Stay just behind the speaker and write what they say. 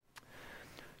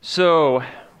So,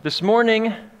 this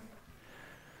morning,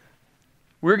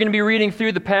 we're going to be reading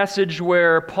through the passage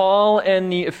where Paul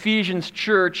and the Ephesians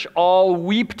church all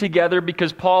weep together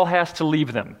because Paul has to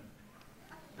leave them.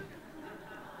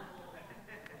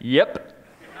 Yep.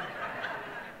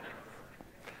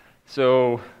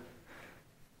 So,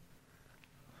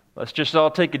 let's just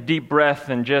all take a deep breath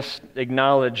and just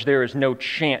acknowledge there is no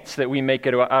chance that we make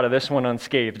it out of this one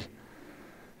unscathed.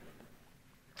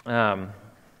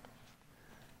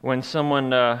 When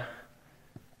someone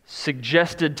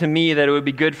suggested to me that it would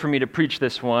be good for me to preach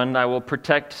this one, I will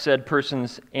protect said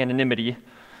person's anonymity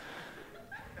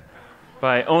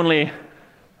by only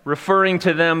referring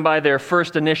to them by their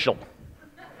first initial.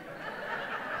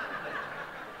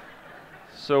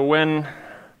 So when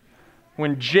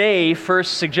Jay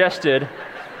first suggested,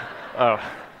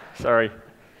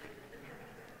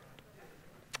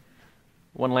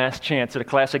 one last chance at a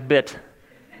classic bit.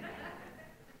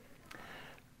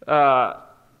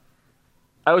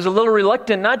 I was a little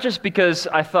reluctant, not just because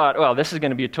I thought, well, this is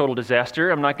going to be a total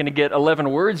disaster. I'm not going to get 11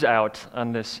 words out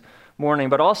on this morning,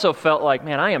 but also felt like,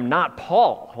 man, I am not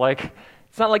Paul. Like,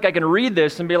 it's not like I can read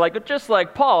this and be like, just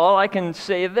like Paul, I can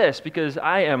say this, because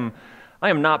I am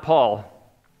not Paul.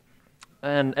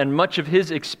 And much of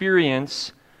his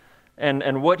experience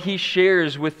and what he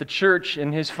shares with the church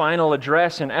in his final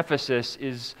address in Ephesus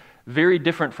is very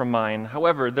different from mine.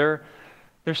 However, there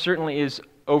certainly is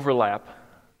overlap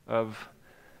of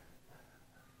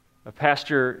a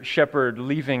pastor shepherd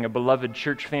leaving a beloved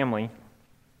church family.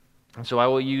 And so I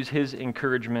will use his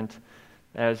encouragement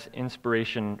as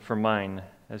inspiration for mine,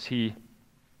 as he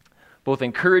both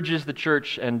encourages the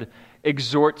church and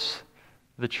exhorts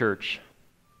the church.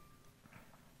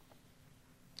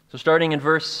 So starting in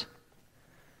verse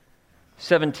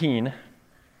 17, it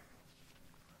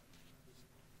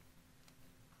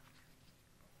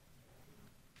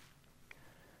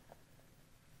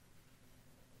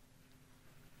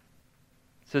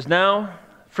says, "Now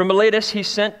from Miletus he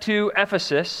sent to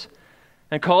Ephesus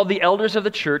and called the elders of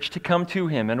the church to come to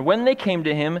him. And when they came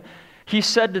to him, he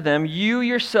said to them, 'You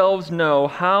yourselves know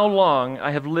how long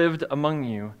I have lived among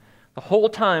you, the whole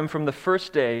time from the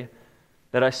first day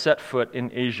that I set foot in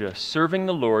Asia, serving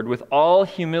the Lord with all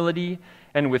humility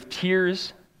and with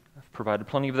tears,'" I've provided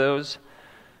plenty of those,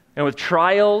 "and with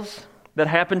trials that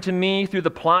happened to me through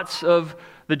the plots of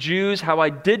the Jews, how I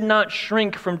did not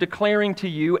shrink from declaring to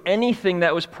you anything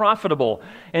that was profitable,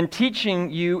 and teaching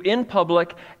you in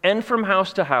public and from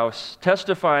house to house,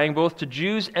 testifying both to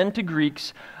Jews and to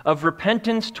Greeks of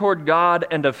repentance toward God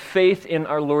and of faith in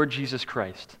our Lord Jesus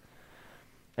Christ.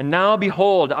 And now,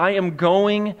 behold, I am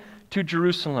going to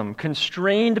Jerusalem,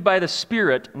 constrained by the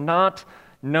Spirit, not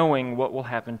knowing what will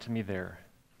happen to me there,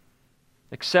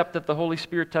 except that the Holy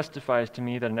Spirit testifies to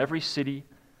me that in every city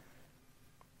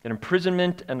that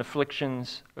imprisonment and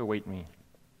afflictions await me.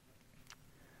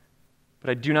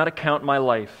 But I do not account my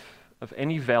life of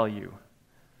any value,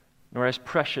 nor as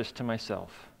precious to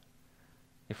myself,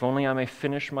 if only I may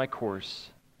finish my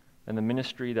course and the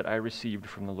ministry that I received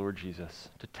from the Lord Jesus,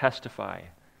 to testify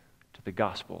to the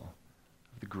gospel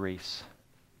of the grace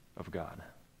of God.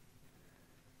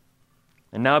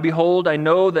 And now behold, I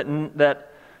know that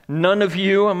none of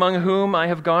you among whom I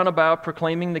have gone about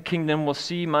proclaiming the kingdom will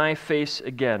see my face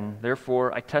again.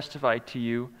 Therefore, I testify to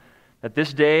you that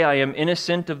this day I am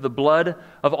innocent of the blood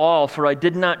of all, for I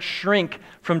did not shrink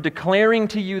from declaring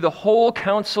to you the whole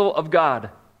counsel of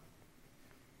God.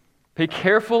 Pay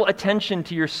careful attention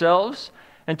to yourselves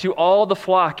and to all the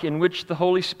flock in which the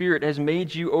Holy Spirit has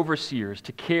made you overseers,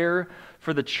 to care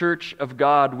for the church of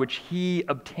God, which he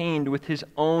obtained with his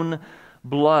own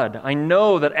blood. I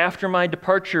know that after my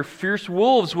departure, fierce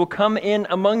wolves will come in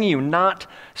among you, not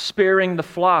sparing the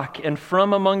flock, and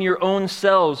from among your own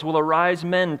selves will arise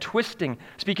men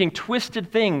speaking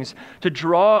twisted things to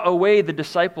draw away the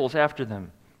disciples after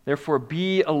them. Therefore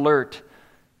be alert,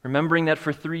 remembering that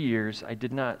for 3 years I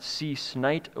did not cease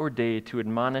night or day to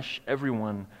admonish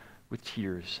everyone with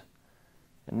tears.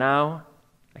 And now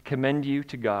I commend you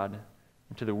to God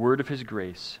and to the word of his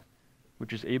grace,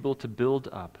 which is able to build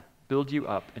you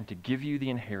up and to give you the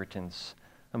inheritance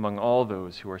among all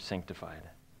those who are sanctified.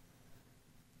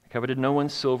 I coveted no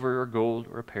one's silver or gold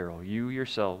or apparel. You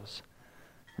yourselves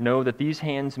know that these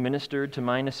hands ministered to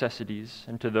my necessities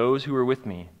and to those who were with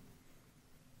me.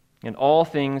 In all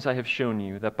things I have shown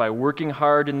you that by working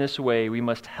hard in this way we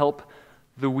must help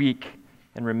the weak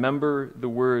and remember the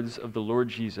words of the Lord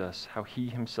Jesus, how he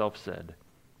himself said,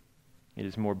 'It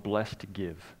is more blessed to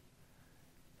give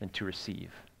than to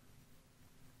receive.'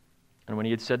 And when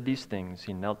he had said these things,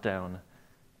 he knelt down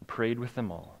and prayed with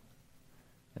them all.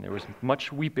 And there was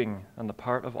much weeping on the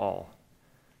part of all,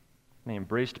 And they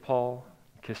embraced Paul,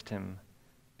 kissed him,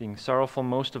 being sorrowful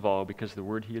most of all because the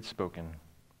word he had spoken,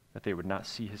 that they would not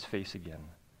see his face again.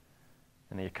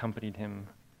 And they accompanied him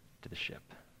to the ship.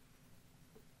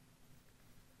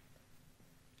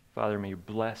 Father, may you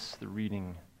bless the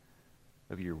reading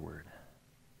of your word.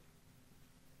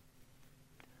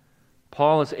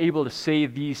 Paul is able to say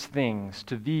these things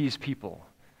to these people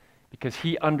because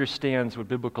he understands what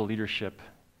biblical leadership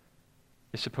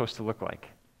is supposed to look like.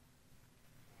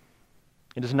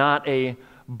 It is not a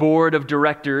board of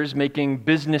directors making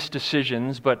business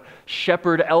decisions, but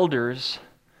shepherd elders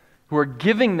who are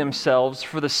giving themselves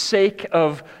for the sake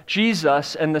of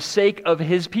Jesus and the sake of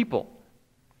his people.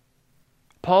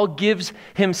 Paul gives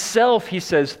himself, he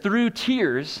says, through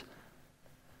tears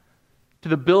to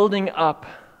the building up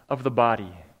of the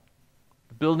body,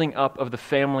 the building up of the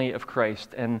family of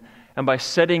Christ, and by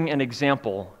setting an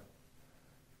example,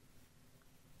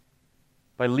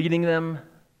 by leading them,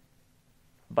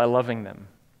 by loving them.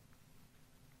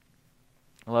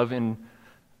 I love in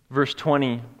verse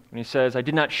 20 when he says, I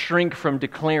did not shrink from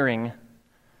declaring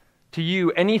to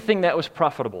you anything that was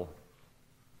profitable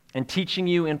and teaching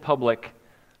you in public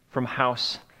from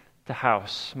house to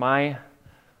house. My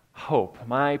hope,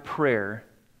 my prayer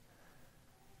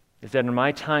is that in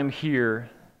my time here,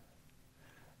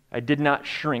 I did not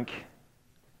shrink,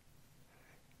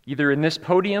 either in this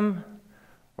podium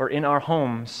or in our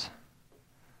homes,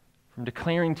 from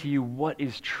declaring to you what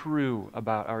is true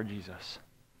about our Jesus,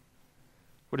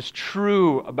 what is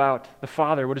true about the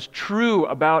Father, what is true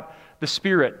about the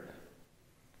Spirit,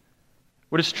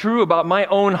 what is true about my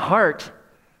own heart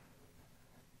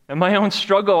and my own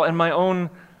struggle and my own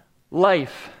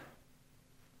life.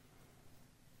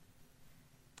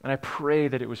 And I pray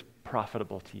that it was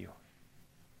profitable to you.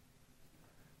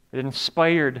 It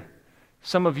inspired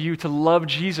some of you to love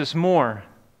Jesus more.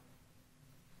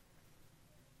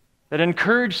 That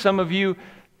encouraged some of you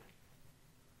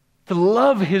to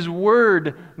love his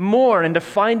word more and to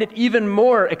find it even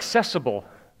more accessible.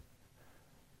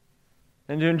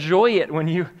 And to enjoy it when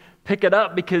you pick it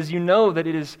up because you know that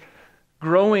it is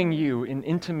growing you in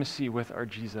intimacy with our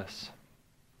Jesus.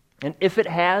 And if it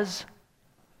has,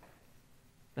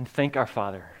 then thank our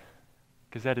Father,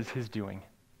 because that is his doing.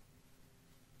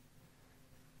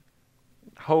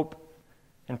 Hope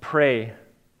and pray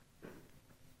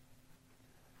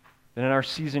that in our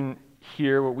season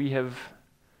here, what we have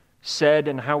said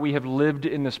and how we have lived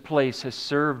in this place has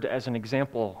served as an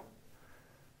example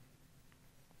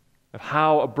of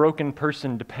how a broken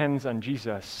person depends on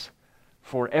Jesus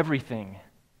for everything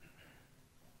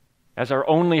as our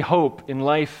only hope in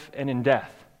life and in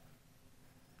death.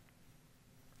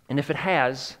 And if it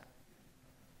has,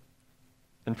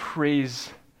 then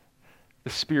praise the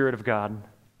Spirit of God,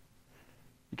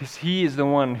 because he is the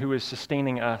one who is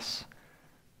sustaining us,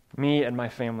 me and my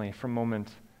family, from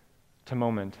moment to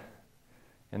moment,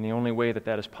 and the only way that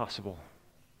that is possible.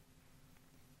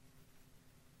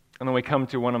 And then we come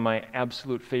to one of my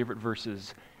absolute favorite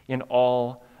verses in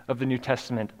all of the New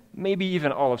Testament, maybe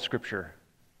even all of Scripture.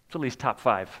 It's at least top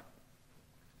 5.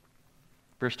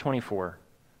 Verse 24.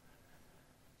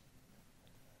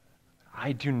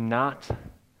 I do not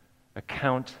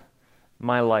account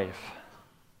my life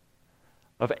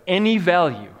of any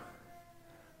value,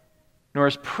 nor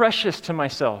as precious to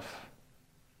myself,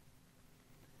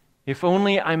 if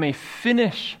only I may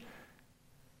finish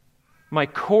my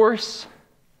course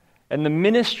and the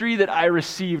ministry that I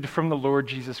received from the Lord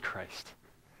Jesus Christ,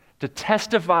 to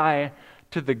testify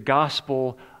to the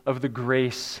gospel of the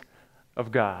grace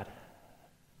of God.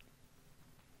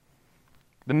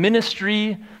 The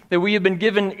ministry that we have been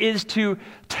given is to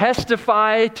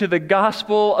testify to the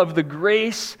gospel of the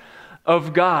grace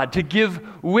of God, to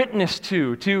give witness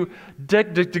to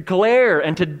declare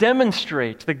and to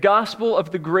demonstrate the gospel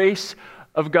of the grace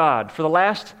of God. For the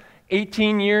last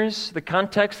 18 years, the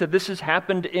context that this has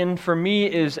happened in for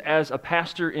me is as a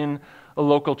pastor in a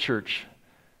local church.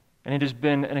 And it has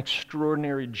been an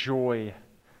extraordinary joy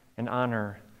and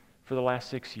honor for the last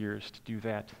 6 years to do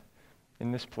that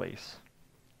in this place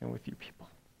and with you people.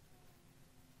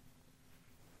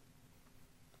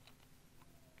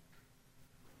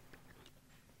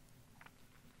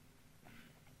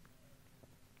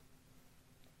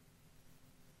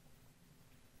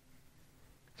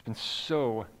 It's been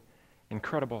so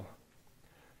incredible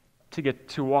to get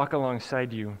to walk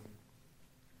alongside you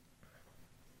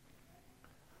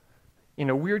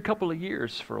in a weird couple of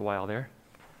years for a while there,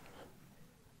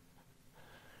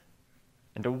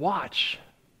 and to watch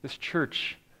this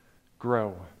church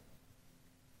grow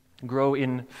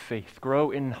in faith, grow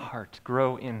in heart,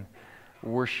 grow in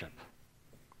worship.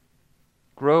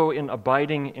 grow in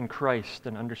abiding in Christ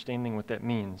and understanding what that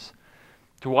means.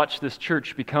 To watch this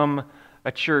church become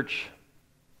a church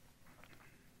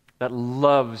that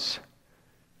loves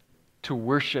to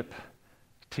worship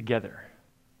together.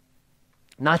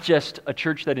 Not just a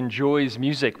church that enjoys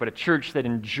music, but a church that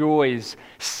enjoys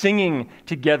singing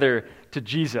together to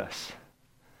Jesus.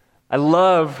 I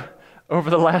love, over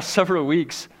the last several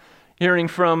weeks, hearing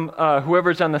from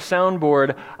whoever's on the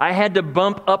soundboard, I had to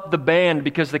bump up the band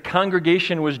because the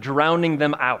congregation was drowning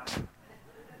them out.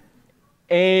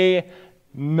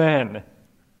 Amen.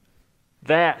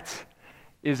 That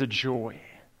is a joy.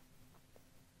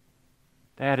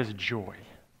 That is a joy.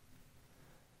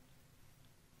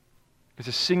 Because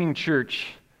a singing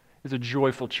church is a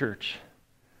joyful church.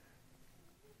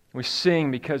 We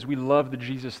sing because we love the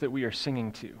Jesus that we are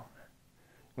singing to.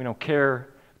 We don't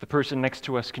care if the person next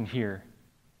to us can hear.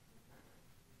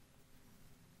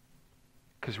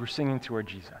 Because we're singing to our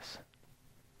Jesus.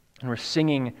 And we're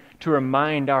singing to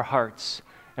remind our hearts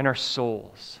and our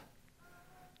souls,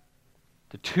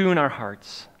 to tune our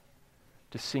hearts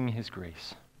to sing His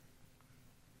grace.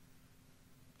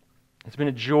 It's been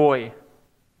a joy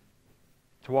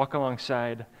to walk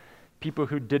alongside people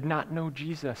who did not know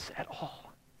Jesus at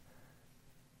all,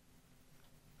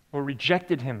 or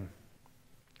rejected Him,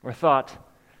 or thought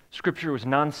Scripture was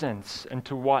nonsense, and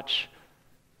to watch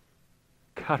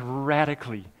God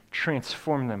radically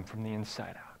transform them from the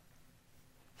inside out.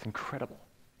 It's incredible.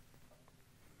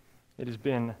 It has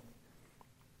been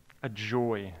a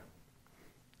joy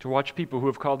to watch people who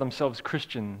have called themselves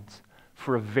Christians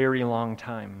for a very long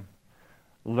time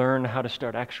learn how to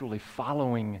start actually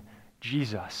following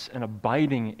Jesus and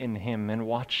abiding in Him and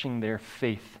watching their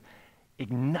faith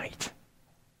ignite.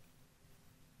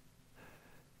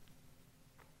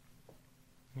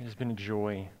 It has been a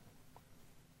joy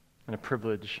and a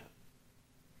privilege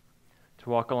to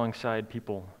walk alongside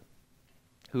people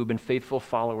who have been faithful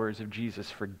followers of Jesus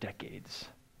for decades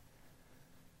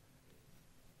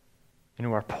and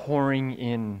who are pouring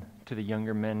in to the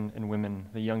younger men and women,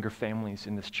 the younger families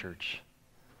in this church,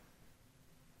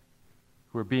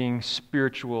 who are being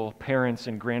spiritual parents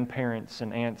and grandparents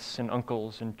and aunts and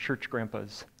uncles and church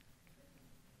grandpas.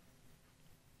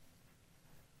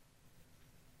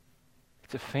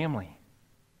 It's a family,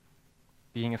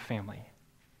 being a family.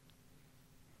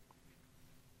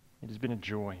 It has been a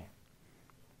joy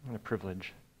and a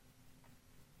privilege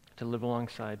to live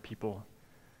alongside people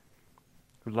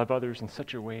who love others in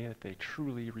such a way that they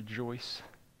truly rejoice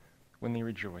when they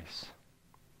rejoice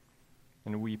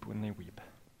and weep when they weep.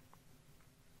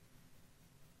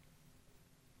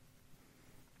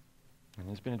 And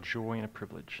it's been a joy and a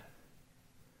privilege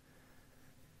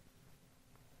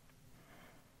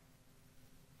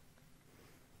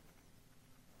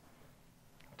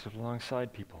to live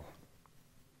alongside people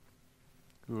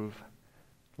who have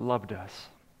loved us,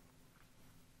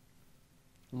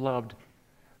 loved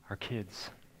our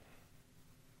kids,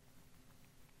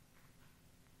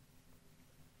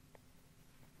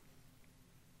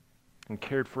 and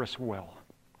cared for us well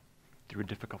through a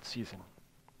difficult season.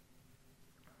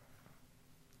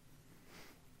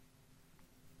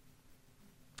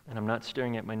 And I'm not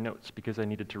staring at my notes because I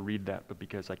needed to read that, but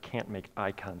because I can't make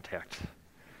eye contact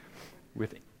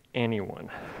with anyone.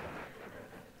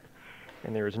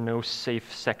 And there is no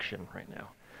safe section right now.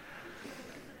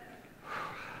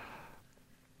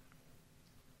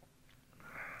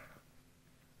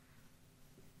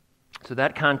 So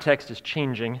that context is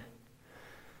changing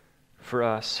for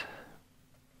us.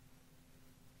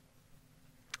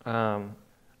 I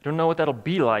don't know what that'll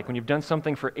be like when you've done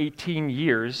something for 18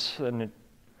 years, and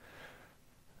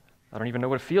I don't even know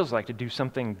what it feels like to do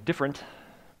something different.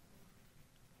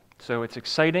 So it's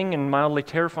exciting and mildly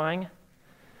terrifying.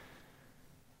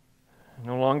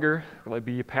 No longer will I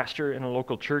be a pastor in a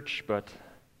local church, but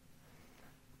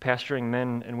pastoring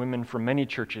men and women from many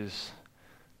churches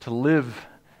to live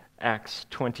Acts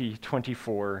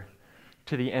 20:24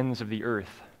 to the ends of the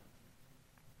earth.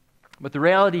 But the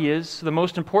reality is, the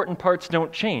most important parts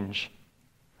don't change.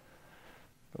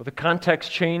 Well, the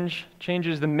context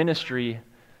changes the ministry.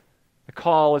 The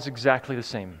call is exactly the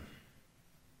same.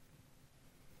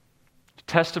 To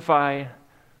testify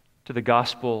to the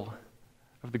gospel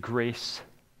of the grace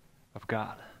of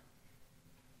God.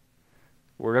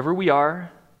 Wherever we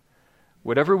are,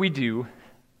 whatever we do,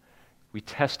 we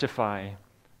testify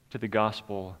to the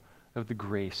gospel of the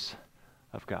grace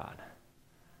of God.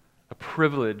 A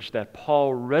privilege that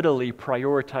Paul readily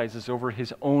prioritizes over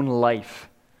his own life,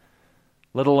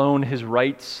 let alone his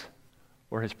rights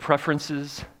or his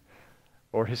preferences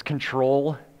or his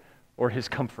control or his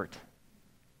comfort.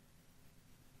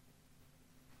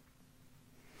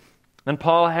 And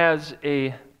Paul has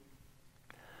a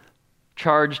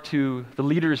charge to the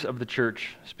leaders of the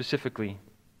church specifically.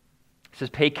 He says,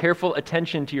 "Pay careful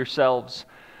attention to yourselves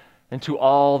and to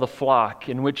all the flock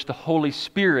in which the Holy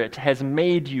Spirit has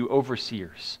made you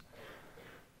overseers,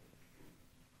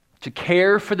 to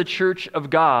care for the church of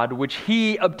God, which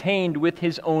he obtained with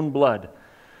his own blood."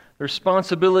 The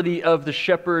responsibility of the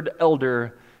shepherd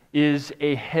elder is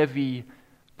a heavy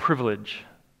privilege.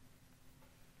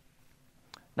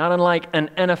 Not unlike an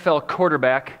NFL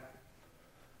quarterback,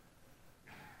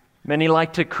 many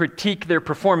like to critique their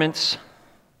performance,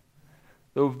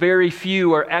 though very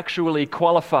few are actually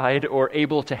qualified or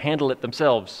able to handle it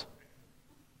themselves.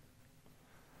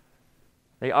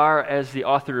 They are, as the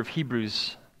author of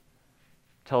Hebrews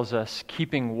tells us,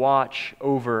 keeping watch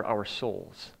over our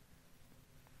souls,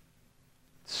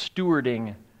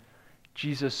 stewarding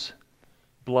Jesus'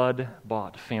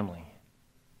 blood-bought family.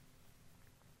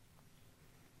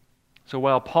 So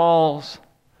while Paul's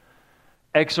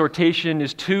exhortation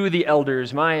is to the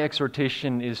elders, my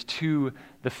exhortation is to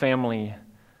the family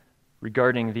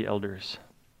regarding the elders.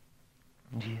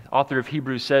 The author of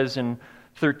Hebrews says in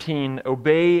 13,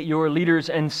 "Obey your leaders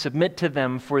and submit to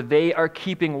them, for they are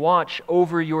keeping watch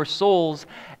over your souls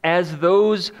as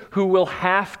those who will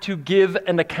have to give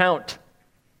an account."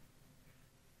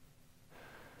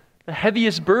 The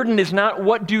heaviest burden is not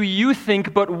what do you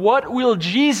think, but what will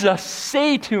Jesus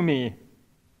say to me?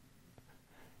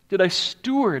 Did I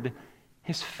steward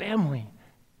his family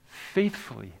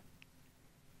faithfully?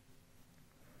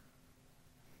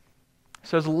 It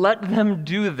says, "Let them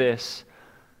do this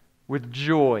with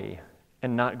joy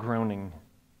and not groaning,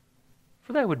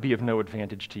 for that would be of no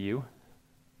advantage to you."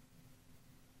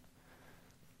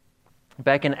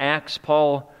 Back in Acts,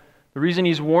 Paul, the reason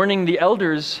he's warning the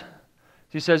elders,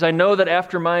 he says, "I know that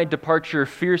after my departure,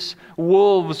 fierce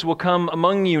wolves will come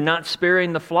among you, not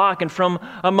sparing the flock, and from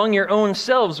among your own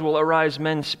selves will arise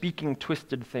men speaking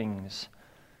twisted things."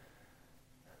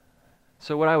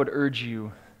 So what I would urge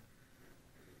you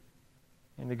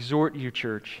and exhort you,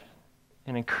 church,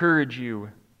 and encourage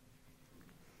you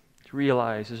to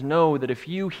realize is know that if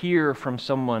you hear from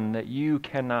someone that you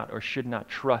cannot or should not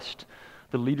trust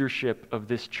the leadership of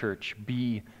this church,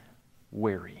 be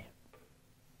wary.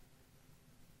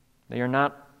 They are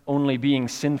not only being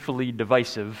sinfully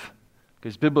divisive,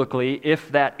 because biblically,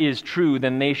 if that is true,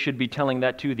 then they should be telling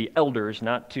that to the elders,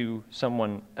 not to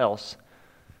someone else.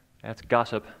 That's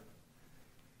gossip.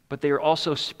 But they are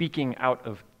also speaking out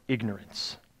of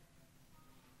ignorance.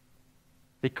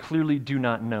 They clearly do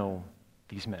not know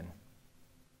these men.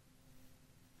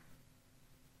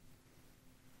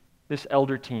 This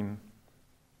elder team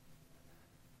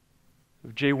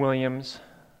of Jay Williams,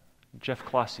 Jeff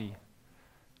Clossy,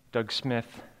 Doug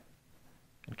Smith,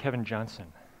 and Kevin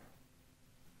Johnson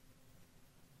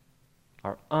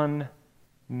are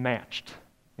unmatched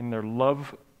in their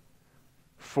love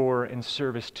for and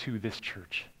service to this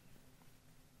church.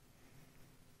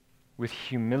 With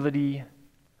humility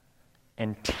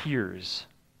and tears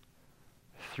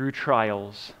through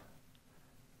trials,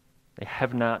 they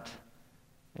have not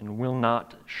and will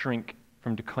not shrink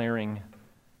from declaring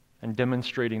and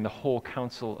demonstrating the whole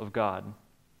counsel of God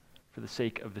for the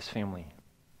sake of this family.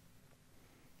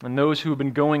 And those who have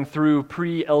been going through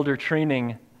pre-elder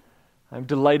training, I'm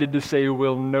delighted to say,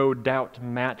 will no doubt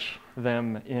match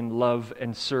them in love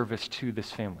and service to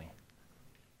this family.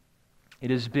 It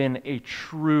has been a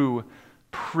true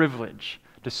privilege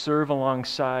to serve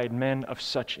alongside men of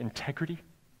such integrity,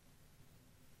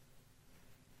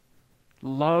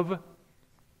 love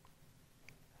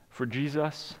for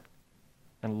Jesus,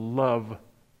 and love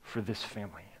for this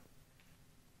family.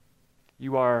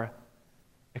 You are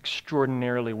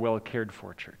extraordinarily well cared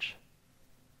for, church.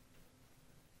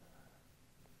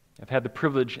 I've had the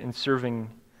privilege in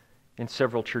serving in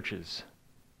several churches,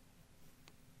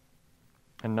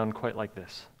 and none quite like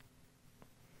this.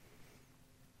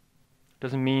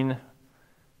 Doesn't mean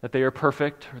that they are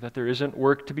perfect or that there isn't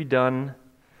work to be done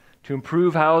to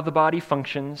improve how the body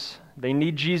functions. They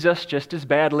need Jesus just as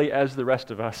badly as the rest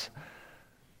of us.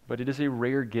 But it is a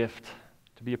rare gift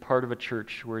to be a part of a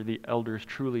church where the elders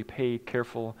truly pay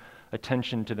careful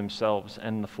attention to themselves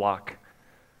and the flock,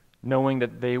 knowing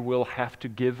that they will have to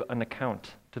give an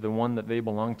account to the one that they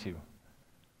belong to,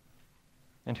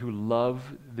 and who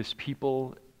love this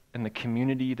people and the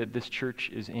community that this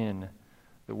church is in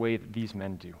the way that these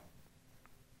men do.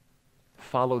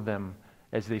 Follow them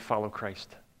as they follow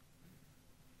Christ.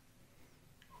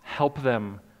 Help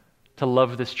them to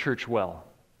love this church well.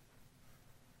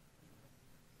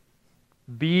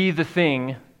 Be the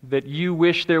thing that you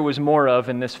wish there was more of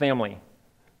in this family.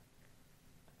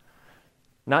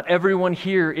 Not everyone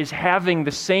here is having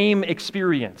the same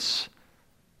experience,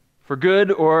 for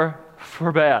good or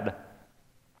for bad.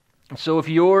 So if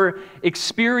your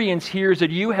experience here is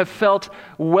that you have felt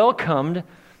welcomed,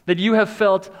 that you have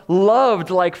felt loved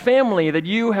like family, that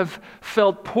you have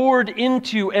felt poured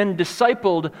into and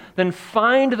discipled, then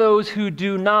find those who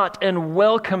do not and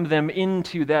welcome them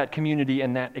into that community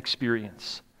and that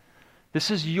experience. This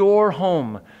is your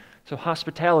home, so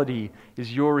hospitality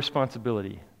is your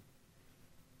responsibility.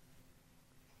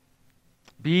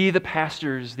 Be the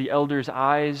pastors, the elders'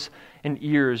 eyes and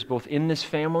ears, both in this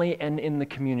family and in the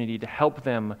community, to help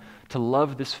them to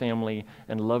love this family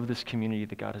and love this community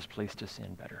that God has placed us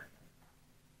in better.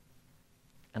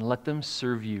 And let them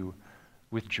serve you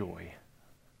with joy.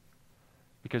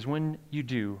 Because when you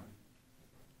do,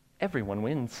 everyone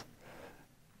wins.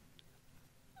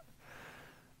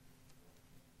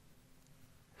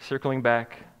 Circling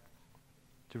back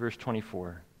to verse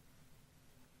 24.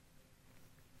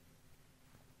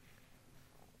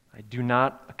 I do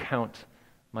not account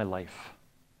my life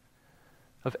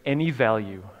of any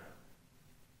value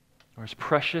or as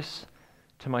precious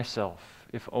to myself,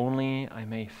 if only I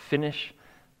may finish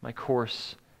my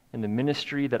course in the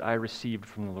ministry that I received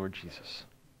from the Lord Jesus,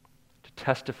 to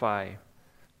testify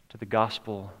to the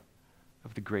gospel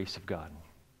of the grace of God.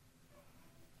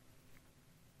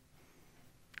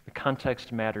 The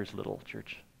context matters little,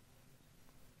 church.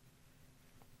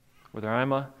 Whether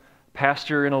I'm a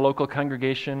pastor in a local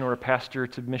congregation or a pastor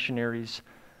to missionaries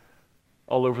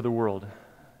all over the world,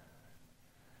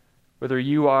 whether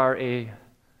you are a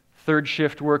third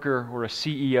shift worker or a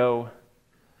CEO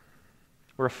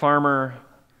or a farmer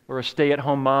or a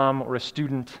stay-at-home mom or a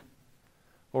student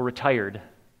or retired,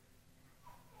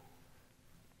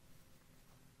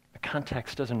 the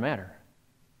context doesn't matter.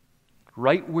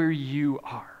 Right where you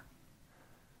are,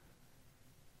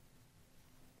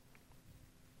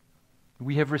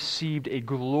 we have received a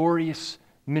glorious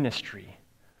ministry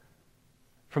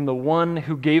from the one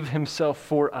who gave himself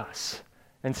for us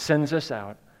and sends us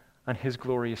out on his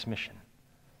glorious mission.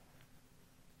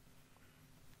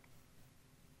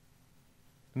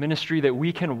 A ministry that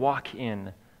we can walk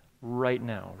in right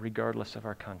now, regardless of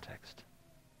our context.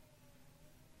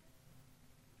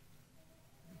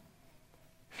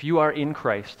 If you are in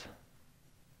Christ,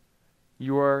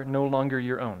 you are no longer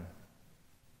your own.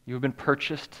 You have been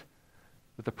purchased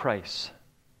with a price.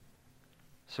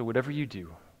 So whatever you do,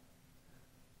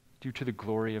 do to the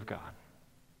glory of God.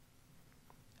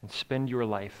 And spend your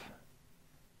life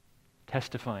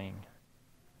testifying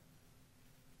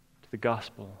to the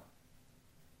gospel,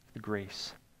 the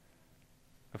grace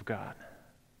of God.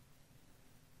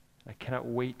 I cannot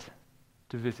wait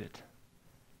to visit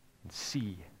and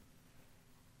see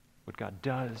what God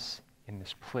does in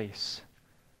this place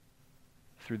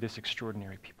through this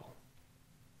extraordinary people.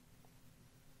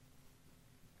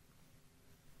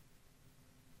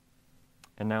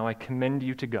 And now I commend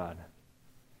you to God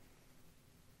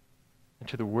and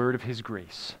to the word of his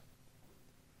grace,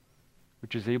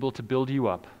 which is able to build you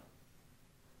up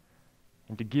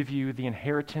and to give you the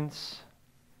inheritance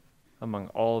among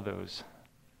all those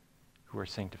who are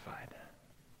sanctified.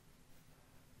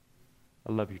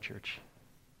 I love you, church.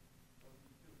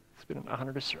 It's been an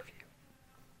honor to serve you.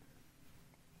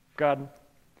 God,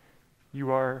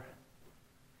 you are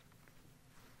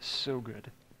so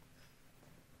good.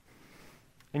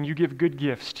 And you give good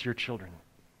gifts to your children.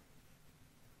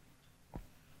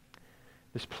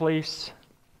 This place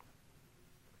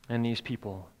and these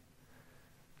people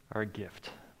are a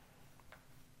gift.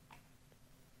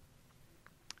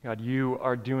 God, you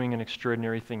are doing an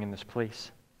extraordinary thing in this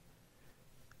place.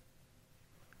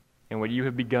 And what you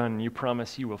have begun, you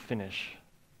promise you will finish.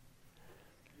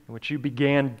 And what you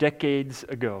began decades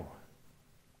ago,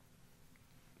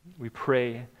 we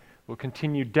pray will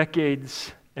continue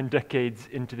decades and decades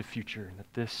into the future, and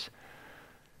that this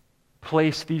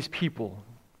place, these people,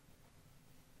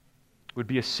 would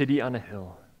be a city on a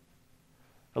hill,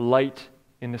 a light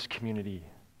in this community,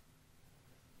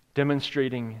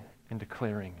 demonstrating and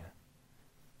declaring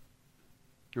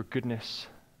your goodness,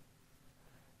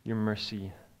 your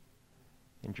mercy,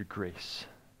 and your grace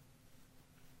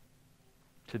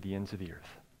to the ends of the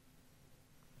earth.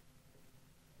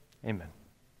 Amen.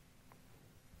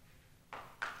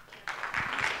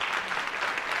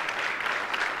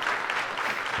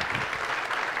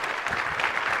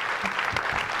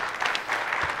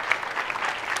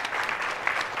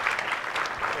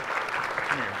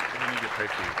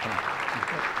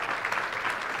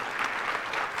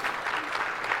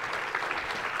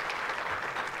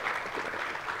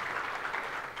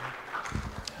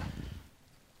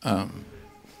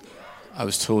 I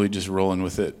was totally just rolling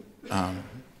with it.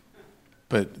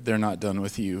 but they're not done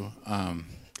with you. I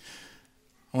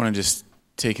want to just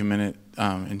take a minute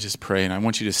and just pray, and I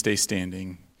want you to stay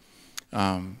standing.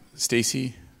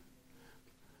 Stacy,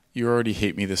 you already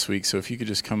hate me this week, so if you could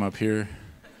just come up here.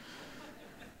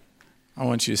 I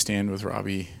want you to stand with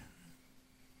Robbie.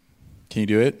 Can you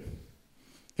do it?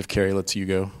 If Carrie lets you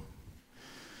go.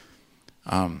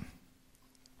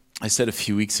 I said a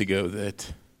few weeks ago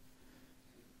that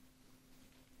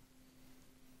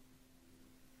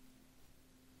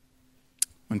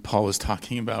when Paul was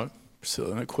talking about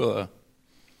Priscilla and Aquila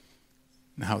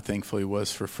and how thankful he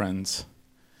was for friends,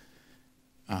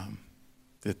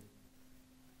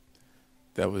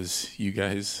 that was you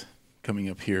guys coming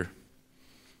up here.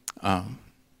 And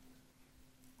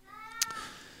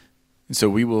so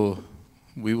we will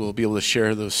be able to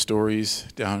share those stories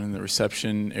down in the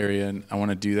reception area, and I want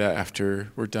to do that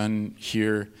after we're done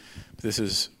here. This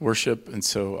is worship, and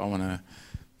so I want to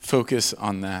focus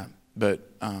on that. But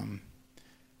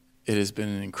it has been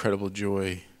an incredible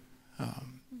joy.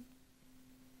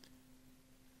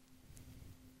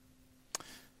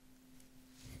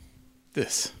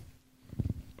 This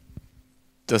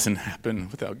doesn't happen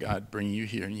without God bringing you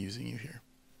here and using you here.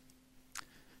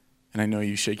 And I know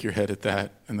you shake your head at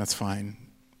that, and that's fine.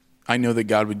 I know that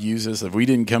God would use us. If we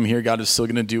didn't come here, God is still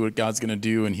going to do what God's going to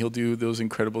do, and he'll do those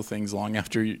incredible things long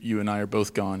after you and I are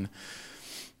both gone.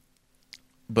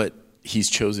 But he's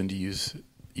chosen to use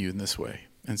you in this way,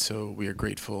 and so we are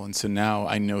grateful. And so now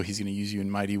I know he's going to use you in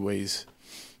mighty ways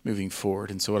moving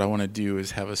forward. And so what I want to do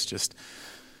is have us just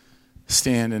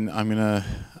stand, and I'm going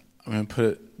to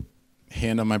put a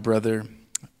hand on my brother,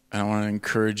 and I want to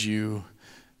encourage you,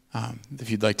 if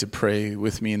you'd like to pray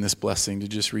with me in this blessing, to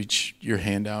just reach your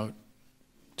hand out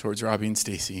towards Robbie and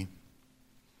Stacy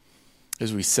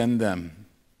as we send them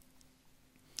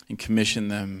and commission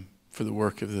them for the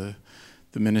work of the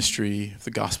ministry of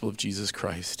the gospel of Jesus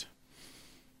Christ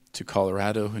to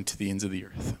Colorado and to the ends of the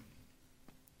earth.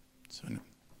 So,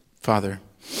 Father,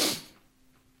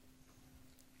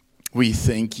 we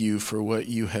thank you for what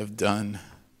you have done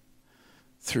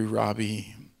through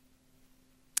Robbie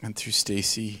and through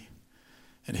Stacy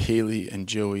and Haley and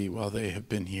Joey while they have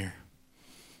been here.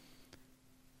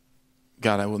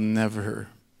 God, I will never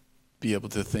be able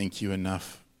to thank you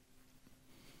enough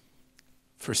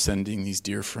for sending these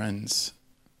dear friends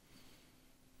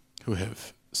who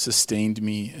have sustained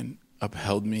me and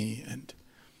upheld me and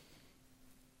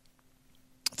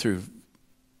through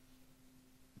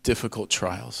difficult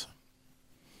trials.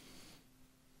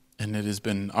 And it has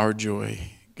been our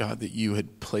joy, God, that you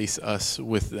had placed us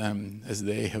with them as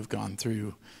they have gone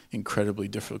through incredibly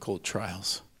difficult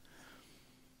trials,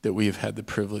 that we have had the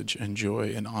privilege and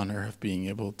joy and honor of being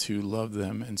able to love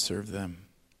them and serve them.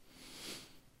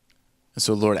 And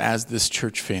so, Lord, as this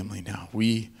church family now,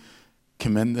 we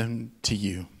commend them to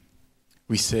you.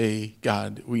 We say,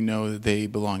 God, we know that they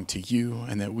belong to you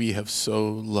and that we have so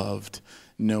loved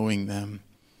knowing them.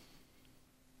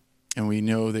 And we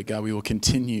know that, God, we will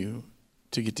continue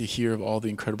to get to hear of all the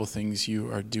incredible things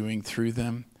you are doing through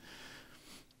them.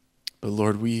 But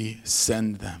Lord, we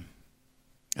send them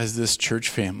as this church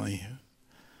family,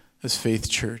 as Faith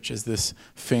Church, as this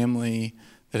family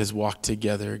that has walked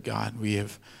together. God, we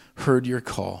have heard your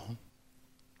call.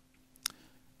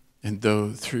 And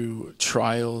though through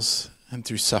trials and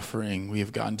through suffering we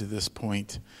have gotten to this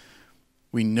point,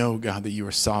 we know, God, that you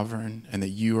are sovereign and that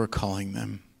you are calling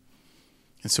them.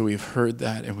 And so we've heard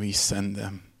that and we send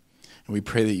them. And we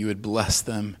pray that you would bless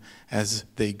them as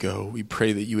they go. We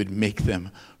pray that you would make them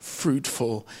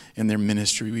fruitful in their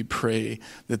ministry. We pray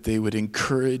that they would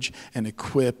encourage and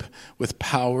equip with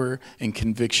power and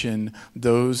conviction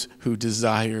those who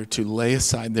desire to lay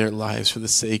aside their lives for the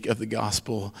sake of the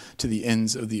gospel to the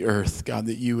ends of the earth. God,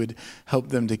 that you would help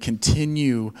them to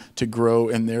continue to grow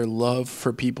in their love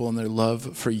for people and their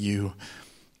love for you.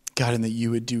 God, and that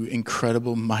you would do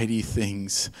incredible, mighty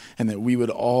things, and that we would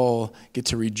all get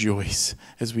to rejoice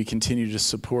as we continue to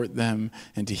support them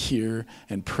and to hear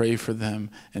and pray for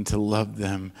them and to love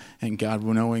them. And God,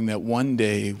 knowing that one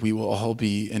day we will all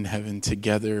be in heaven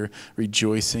together,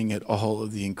 rejoicing at all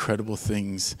of the incredible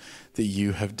things that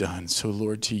you have done. So,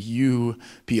 Lord, to you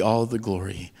be all the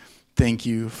glory. Thank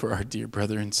you for our dear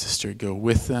brother and sister. Go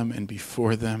with them and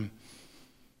before them.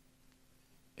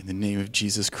 In the name of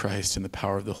Jesus Christ and the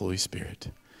power of the Holy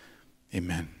Spirit,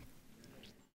 amen.